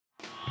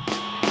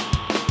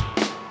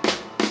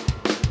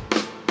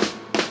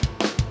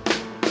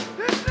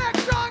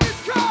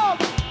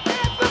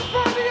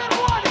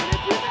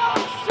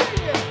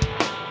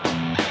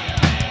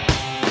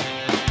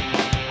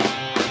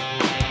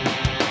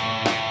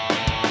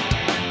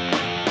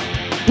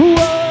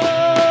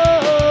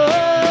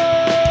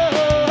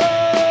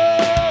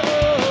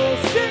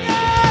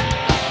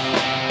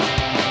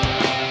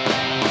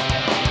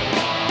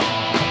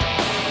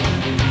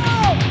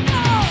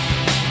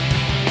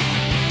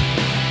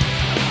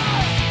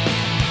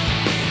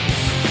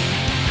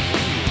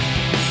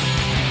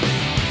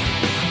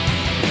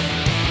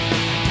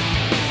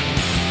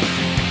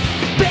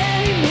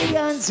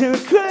to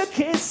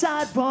crooked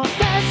sidewalk,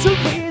 that's a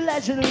real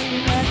legend. I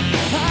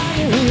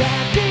knew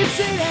I'd be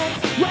singing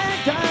when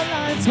the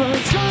lines were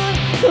drawn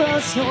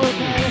across your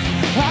bed.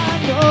 I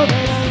know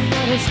that I'm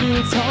not a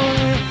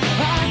sweet-talker.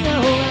 I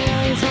know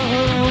that it's all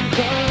around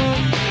girl.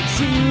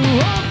 So you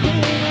open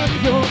up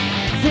your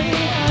thing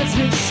as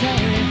you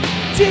say,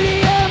 did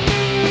you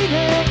mean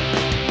it?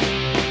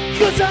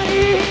 'Cause I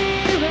hear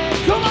it,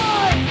 come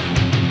on!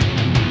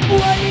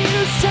 What do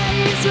you say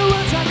to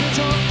what's on your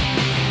tongue?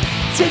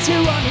 Did you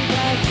want me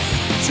back?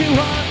 Too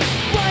hard.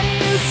 What do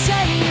you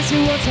say to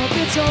what's on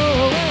your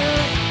tongue?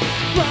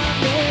 Want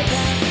me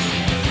back?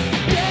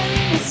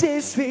 Barely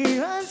 6 feet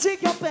into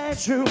your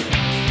bedroom,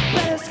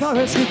 but as far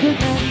as you could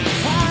get,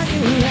 I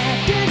knew that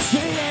this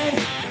minute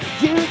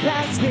you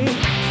passed me,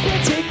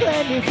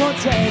 particularly for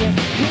dead.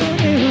 You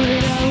knew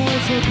that I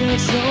was a good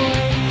show,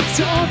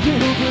 so you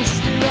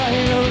pushed me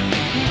right over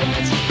the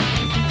edge.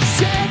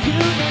 Said you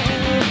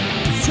never,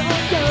 so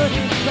good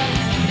and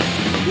back.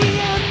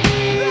 Yeah, I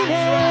mean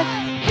it.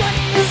 What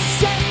do you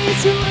say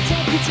to what's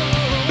on your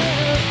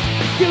tongue?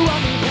 You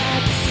want me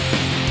back?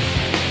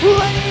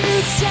 What do you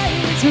say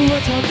to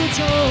what's on your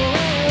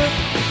tongue?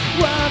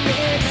 Want me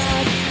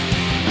back?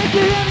 If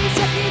you're only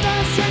talking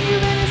about saying you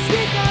better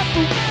speak up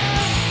for me.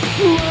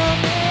 Want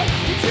me?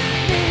 It's in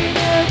it.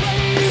 What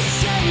do you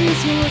say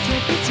to what's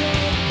on your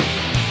tongue?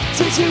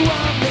 Did you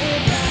want me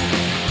back?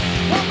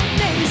 All the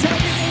things I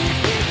did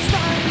this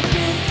time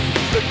again,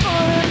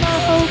 before my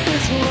hope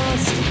is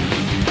lost.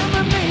 I'm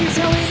amazed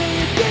how we made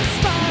it this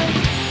far,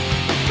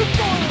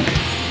 before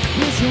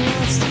it's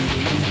lost.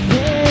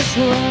 It's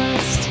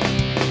lost.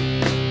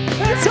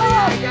 That's all.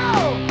 Here we go.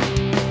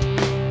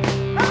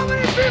 How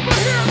many people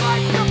here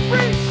like some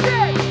free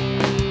shit?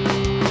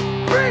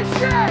 Free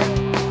shit.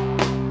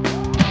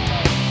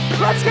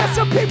 Let's get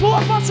some people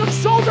up on some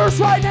shoulders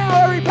right now,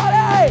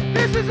 everybody!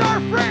 This is our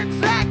friend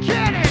Zach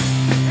Cannon.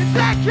 And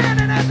Zach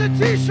Cannon has a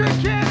t-shirt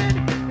cannon,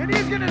 and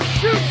he's gonna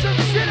shoot some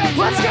shit at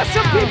you. Let's right get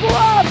some now. people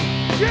up!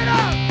 Get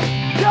up!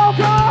 Yo,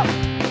 girl!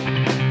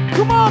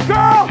 Come on,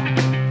 girl!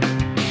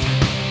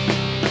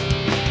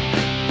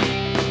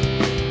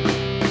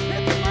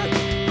 Hit the merch.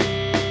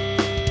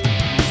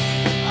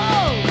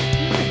 Oh!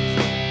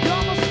 You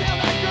almost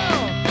nailed that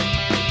girl.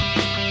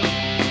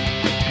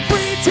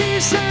 Free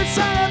t-shirts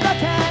out of the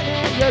cannon.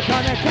 You're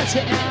gonna catch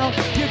it now.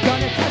 You're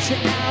gonna catch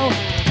it now.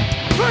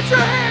 Put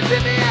your hands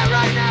in the air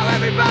right now,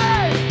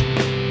 everybody!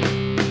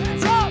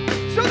 Hands up!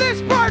 So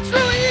this part's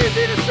really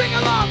easy to sing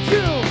along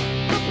to.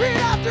 Repeat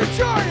after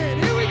Jordan.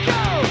 Here we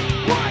go.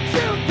 1,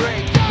 2,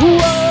 3, go!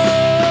 Whoa!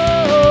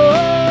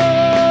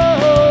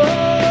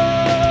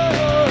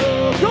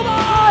 Come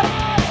on!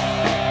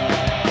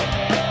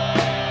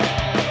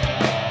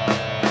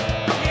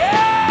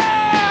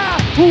 Yeah!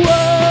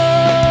 Whoa!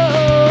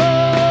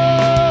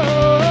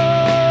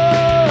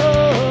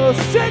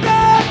 Sing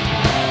it!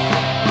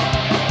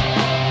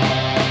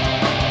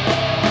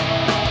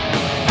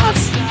 I'll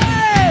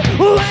say,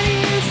 when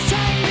you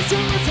say it's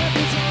what's up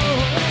your toe,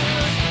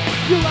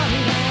 you want me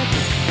back.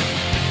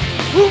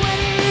 When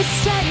you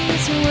say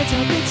it's what's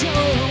up your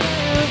toe,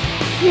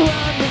 you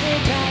want me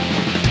back.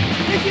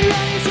 If you're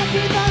only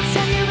talking about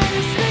saying you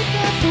better speak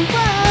up the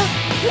world,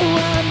 you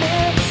want me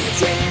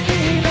to be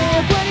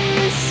back. When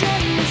you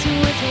say it's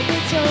what's up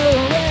your toe,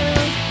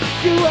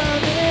 you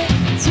want me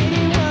to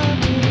want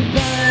me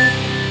back.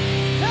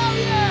 Hell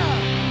yeah!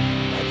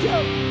 Thank you.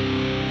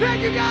 Thank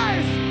you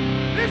guys!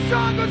 This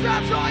song goes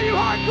out to all you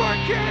hardcore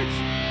kids,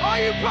 all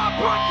you pop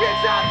punk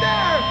kids out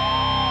there!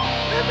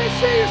 Let me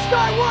see you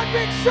start one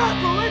big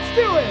circle, let's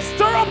do it!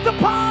 Stir up the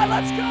pot,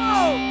 let's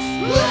go!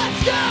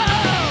 Let's go!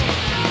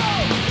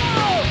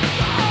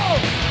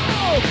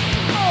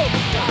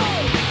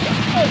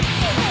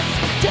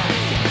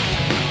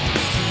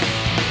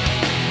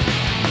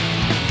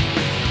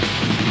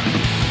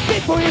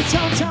 Before you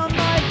downtown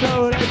my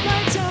road, I'd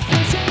like to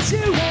present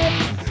you with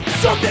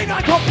something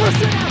I call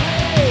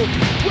personality.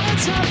 When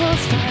time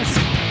goes fast,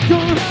 you're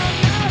on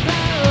the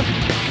road.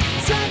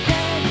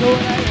 Something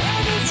good I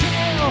ever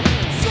tell.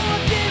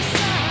 Sort this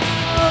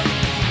out.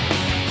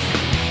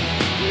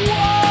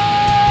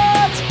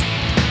 What?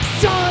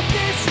 Sort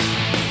this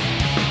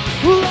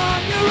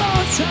on your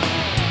own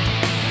time.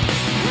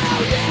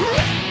 Hell yeah!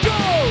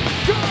 Go,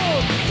 go,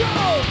 go,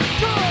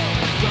 go,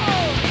 go.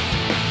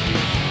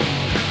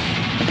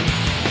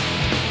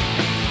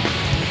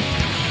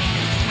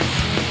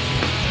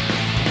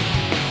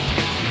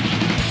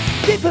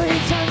 People in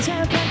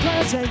downtown can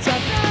present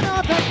I've done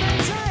all the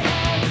things I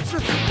had. Just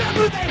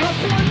remember they were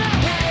born that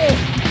way.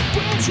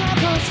 When time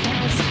goes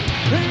fast,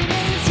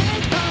 remains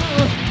in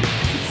home.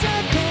 It's a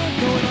thing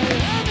going on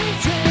every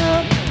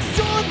town.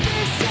 Sort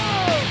this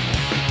out.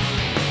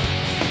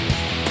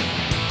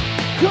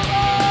 Come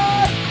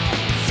on,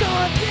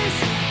 sort this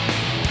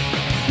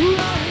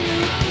on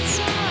your own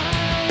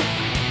time.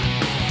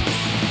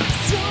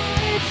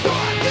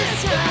 Sort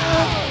this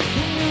out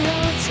in your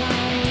own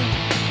time.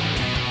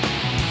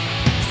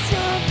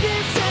 Sort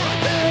this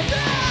out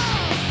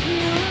in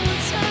your own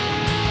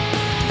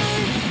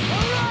time.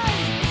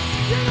 Alright,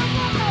 get 'em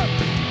up.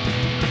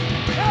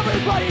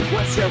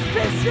 Put your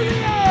fists in the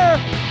air.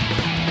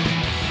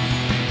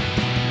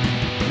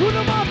 Put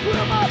them up,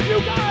 you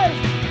guys.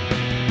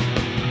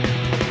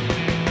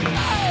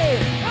 Hey,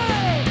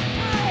 hey,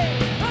 hey,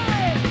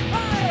 hey,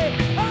 hey,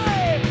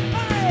 hey,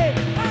 hey,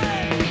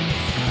 hey.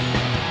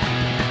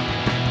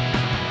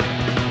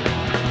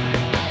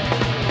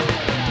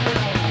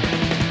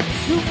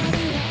 No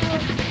matter how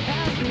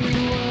happy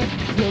you are,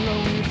 you'll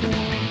always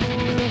want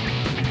more.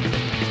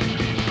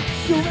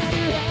 No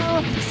matter how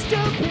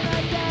stupid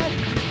I get,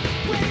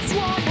 please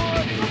want more.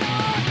 Come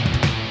on,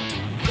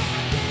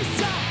 sort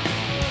this out.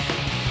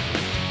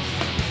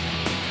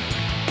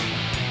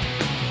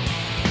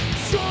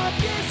 Sort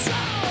this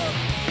out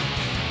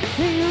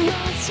in your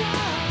own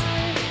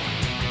time.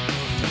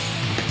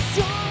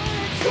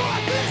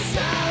 Sort this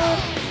out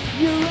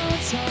your own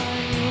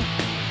time.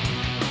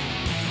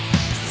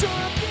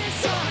 Sort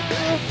this out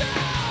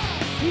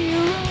your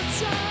own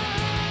time.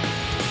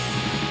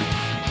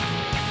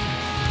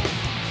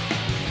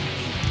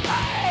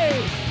 Hey!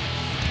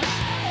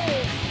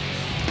 Hey!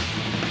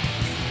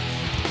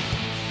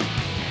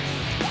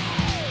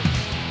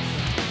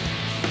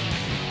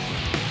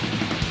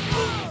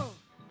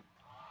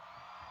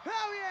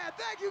 Hell yeah,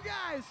 thank you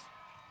guys.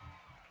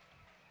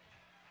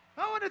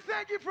 I want to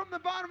thank you from the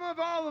bottom of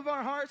all of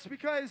our hearts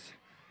because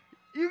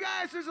you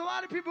guys, there's a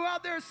lot of people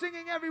out there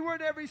singing every word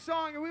to every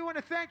song, and we want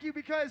to thank you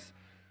because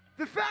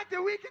the fact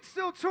that we can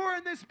still tour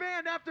in this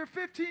band after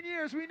 15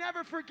 years, we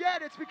never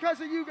forget it's because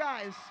of you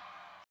guys.